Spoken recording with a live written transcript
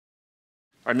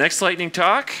Our next lightning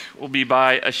talk will be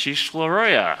by Asheesh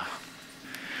Laroia.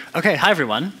 OK, hi,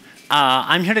 everyone.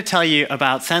 I'm here to tell you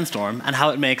about Sandstorm and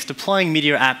how it makes deploying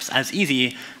Meteor apps as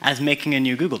easy as making a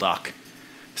new Google Doc.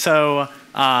 So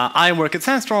I work at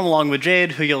Sandstorm along with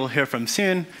Jade, who you'll hear from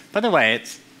soon. By the way,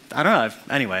 I don't know.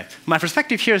 Anyway, my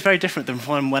perspective here is very different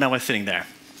than when I was sitting there.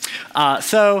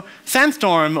 So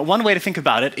Sandstorm, one way to think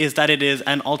about it is that it is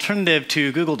an alternative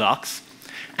to Google Docs.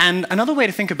 And another way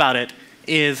to think about it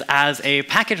is as a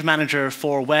package manager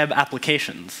for web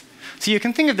applications. So you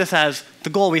can think of this as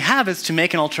the goal we have is to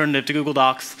make an alternative to Google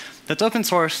Docs that's open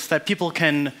source, that people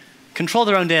can control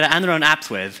their own data and their own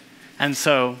apps with. And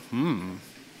so,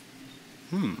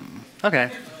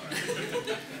 OK.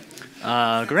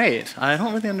 Great. I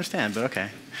don't really understand, but OK.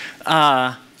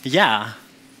 Yeah,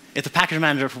 it's a package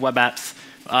manager for web apps,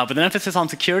 with an emphasis on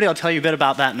security. I'll tell you a bit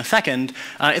about that in a second.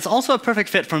 It's also a perfect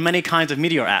fit for many kinds of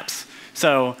Meteor apps.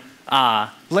 So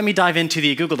let me dive into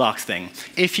the Google Docs thing.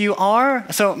 If you are,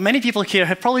 so many people here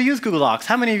have probably used Google Docs.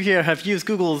 How many of you here have used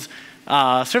Google's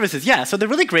services? Yeah, so they're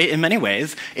really great in many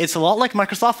ways. It's a lot like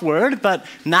Microsoft Word, but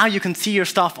now you can see your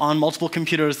stuff on multiple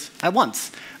computers at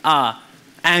once.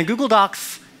 And Google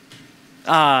Docs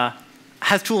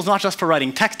has tools not just for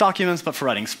writing text documents, but for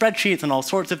writing spreadsheets and all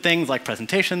sorts of things like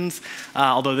presentations,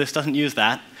 although this doesn't use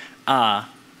that.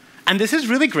 And this is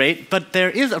really great, but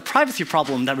there is a privacy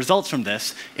problem that results from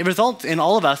this. It results in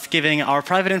all of us giving our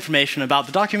private information about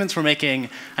the documents we're making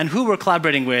and who we're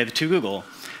collaborating with to Google.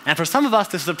 And for some of us,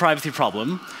 this is a privacy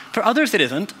problem. For others, it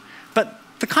isn't. But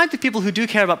the kinds of people who do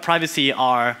care about privacy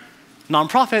are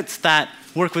nonprofits that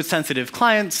work with sensitive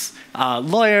clients,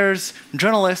 lawyers,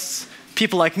 journalists,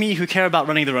 people like me who care about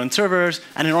running their own servers,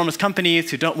 and enormous companies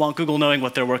who don't want Google knowing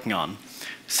what they're working on.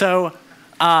 So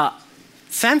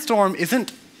Sandstorm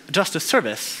isn't just a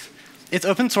service. It's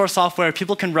open source software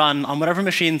people can run on whatever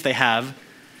machines they have,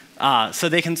 so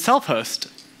they can self-host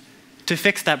to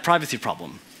fix that privacy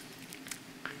problem.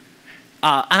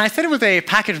 And I said it was a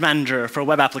package manager for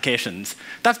web applications.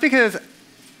 That's because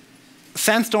the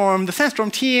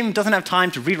Sandstorm team doesn't have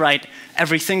time to rewrite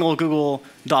every single Google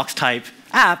Docs type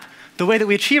app. The way that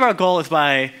we achieve our goal is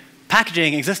by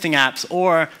packaging existing apps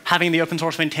or having the open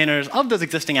source maintainers of those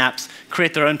existing apps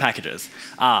create their own packages.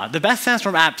 The best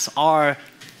Sandstorm apps are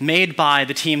made by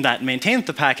the team that maintains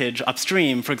the package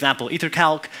upstream, for example,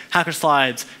 EtherCalc,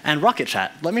 HackerSlides, and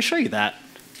RocketChat. Let me show you that.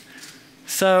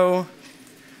 So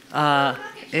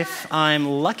if I'm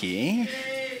lucky,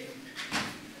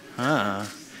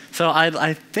 so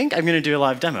I think I'm going to do a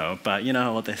live demo, but you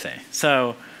know what they say.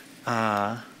 So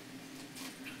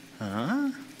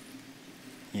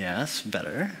yes,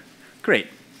 better. Great.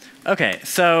 OK,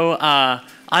 so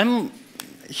I'm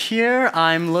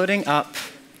loading up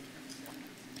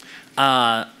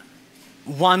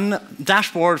one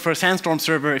dashboard for a Sandstorm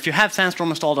server. If you have Sandstorm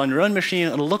installed on your own machine,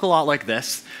 it'll look a lot like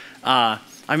this. I'm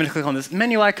going to click on this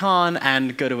menu icon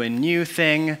and go to a new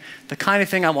thing. The kind of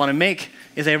thing I want to make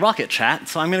is a RocketChat.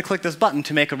 So I'm going to click this button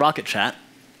to make a RocketChat.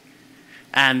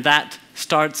 And that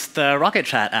starts the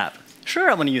RocketChat app. Sure,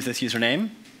 I want to use this username.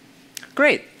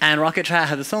 Great. And RocketChat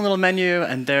has its own little menu,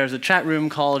 and there's a chat room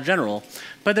called General.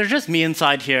 But there's just me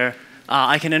inside here.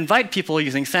 I can invite people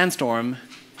using Sandstorm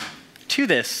to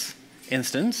this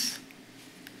instance.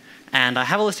 And I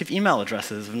have a list of email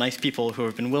addresses of nice people who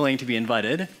have been willing to be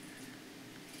invited.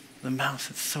 The mouse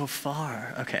is so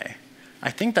far. OK. I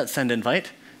think that's send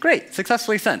invite. Great.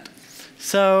 Successfully sent.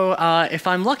 So if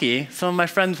I'm lucky, some of my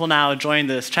friends will now join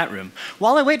this chat room.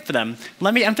 While I wait for them,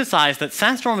 let me emphasize that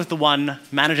Sandstorm is the one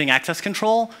managing access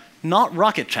control, not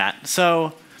RocketChat.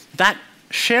 So that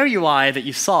share UI that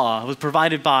you saw was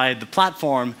provided by the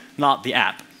platform, not the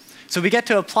app. So we get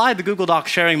to apply the Google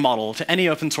Docs sharing model to any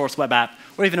open source web app,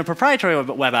 or even a proprietary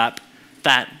web app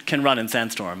that can run in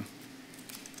Sandstorm.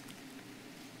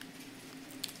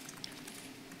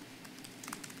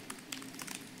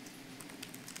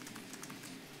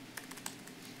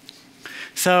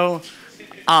 So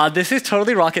this is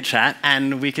totally RocketChat,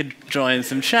 and we could join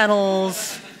some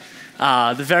channels.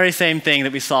 The very same thing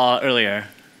that we saw earlier.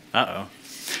 Uh-oh.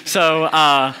 So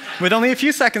with only a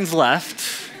few seconds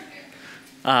left,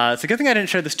 it's a good thing I didn't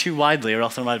share this too widely, or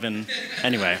else it might have been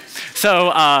anyway.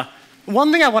 So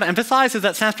one thing I want to emphasize is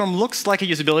that Sandstorm looks like a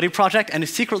usability project and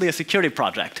is secretly a security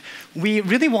project. We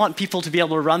really want people to be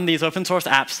able to run these open source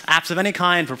apps of any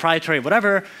kind, proprietary,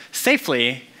 whatever,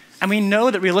 safely. And we know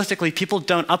that realistically, people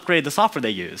don't upgrade the software they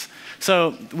use.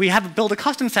 So we have built a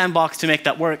custom sandbox to make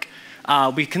that work.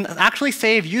 We can actually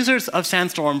save users of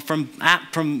Sandstorm from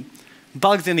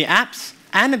bugs in the apps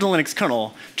and in the Linux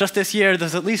kernel. Just this year,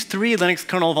 there's at least 3 Linux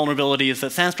kernel vulnerabilities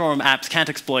that Sandstorm apps can't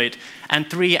exploit, and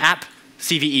 3 app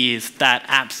CVEs that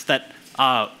apps that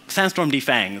Sandstorm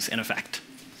defangs, in effect.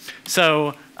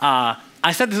 So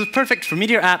I said this is perfect for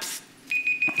Meteor apps.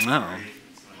 Oh.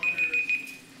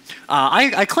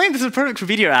 I claim this is perfect for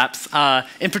Meteor apps.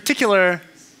 In particular,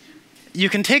 you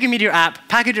can take a Meteor app,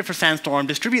 package it for Sandstorm,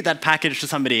 distribute that package to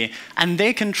somebody, and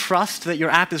they can trust that your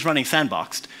app is running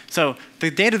sandboxed. So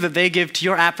the data that they give to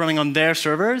your app running on their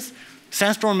servers,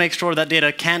 Sandstorm makes sure that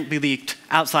data can't be leaked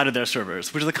outside of their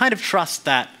servers, which is a kind of trust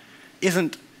that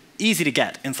isn't easy to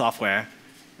get in software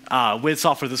with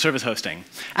software as a service hosting.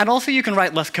 And also you can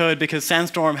write less code because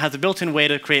Sandstorm has a built-in way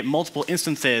to create multiple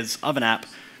instances of an app,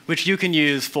 which you can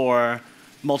use for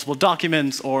multiple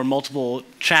documents or multiple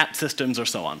chat systems or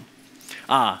so on.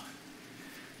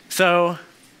 So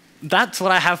that's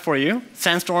what I have for you.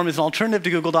 Sandstorm is an alternative to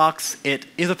Google Docs. It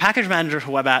is a package manager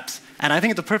for web apps, and I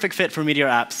think it's a perfect fit for Meteor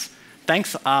apps.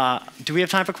 Thanks. Do we have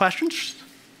time for questions?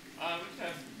 We have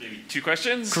maybe 2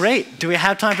 questions. Great. Do we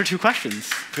have time for 2 questions?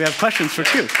 Do we have questions for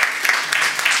 2?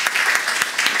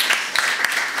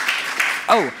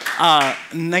 Oh,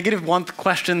 -1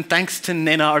 question. Thanks to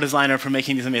Nena, our designer, for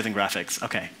making these amazing graphics.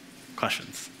 OK,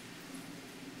 questions.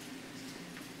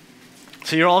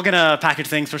 So you're all going to package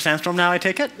things for Sandstorm now, I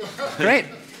take it? Great.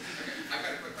 I've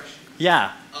got a quick question.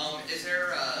 Yeah. Is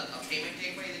there a payment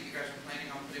gateway that you guys are planning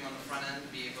on putting on the front end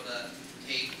to be able to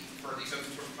take, for these open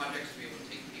source projects, to be able to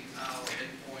take PayPal or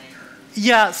Bitcoin or?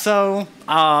 Yeah, so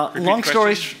long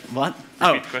story what?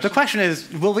 Repeat The question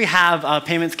is, will we have a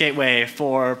payments gateway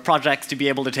for projects to be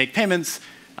able to take payments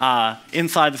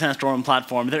inside the Sandstorm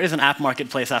platform? There is an app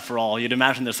marketplace after all. You'd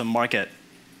imagine there's some market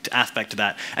aspect to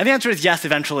that. And the answer is yes,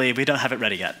 eventually. We don't have it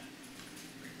ready yet.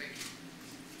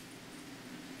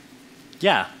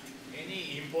 Yeah?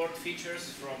 Any import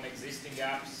features from existing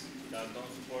apps that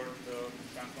don't support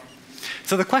Sandstorm?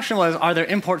 So the question was, are there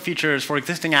import features for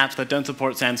existing apps that don't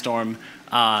support Sandstorm?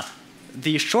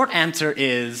 The short answer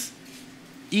is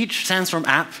each Sandstorm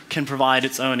app can provide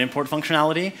its own import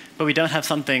functionality, but we don't have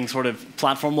something sort of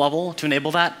platform level to enable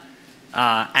that.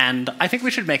 And I think we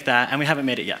should make that, and we haven't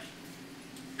made it yet.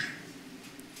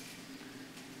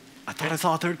 I thought I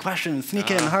saw a 3rd question.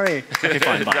 Sneak in, hurry. OK,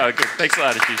 fine, bye. Thanks a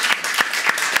lot, Asheesh.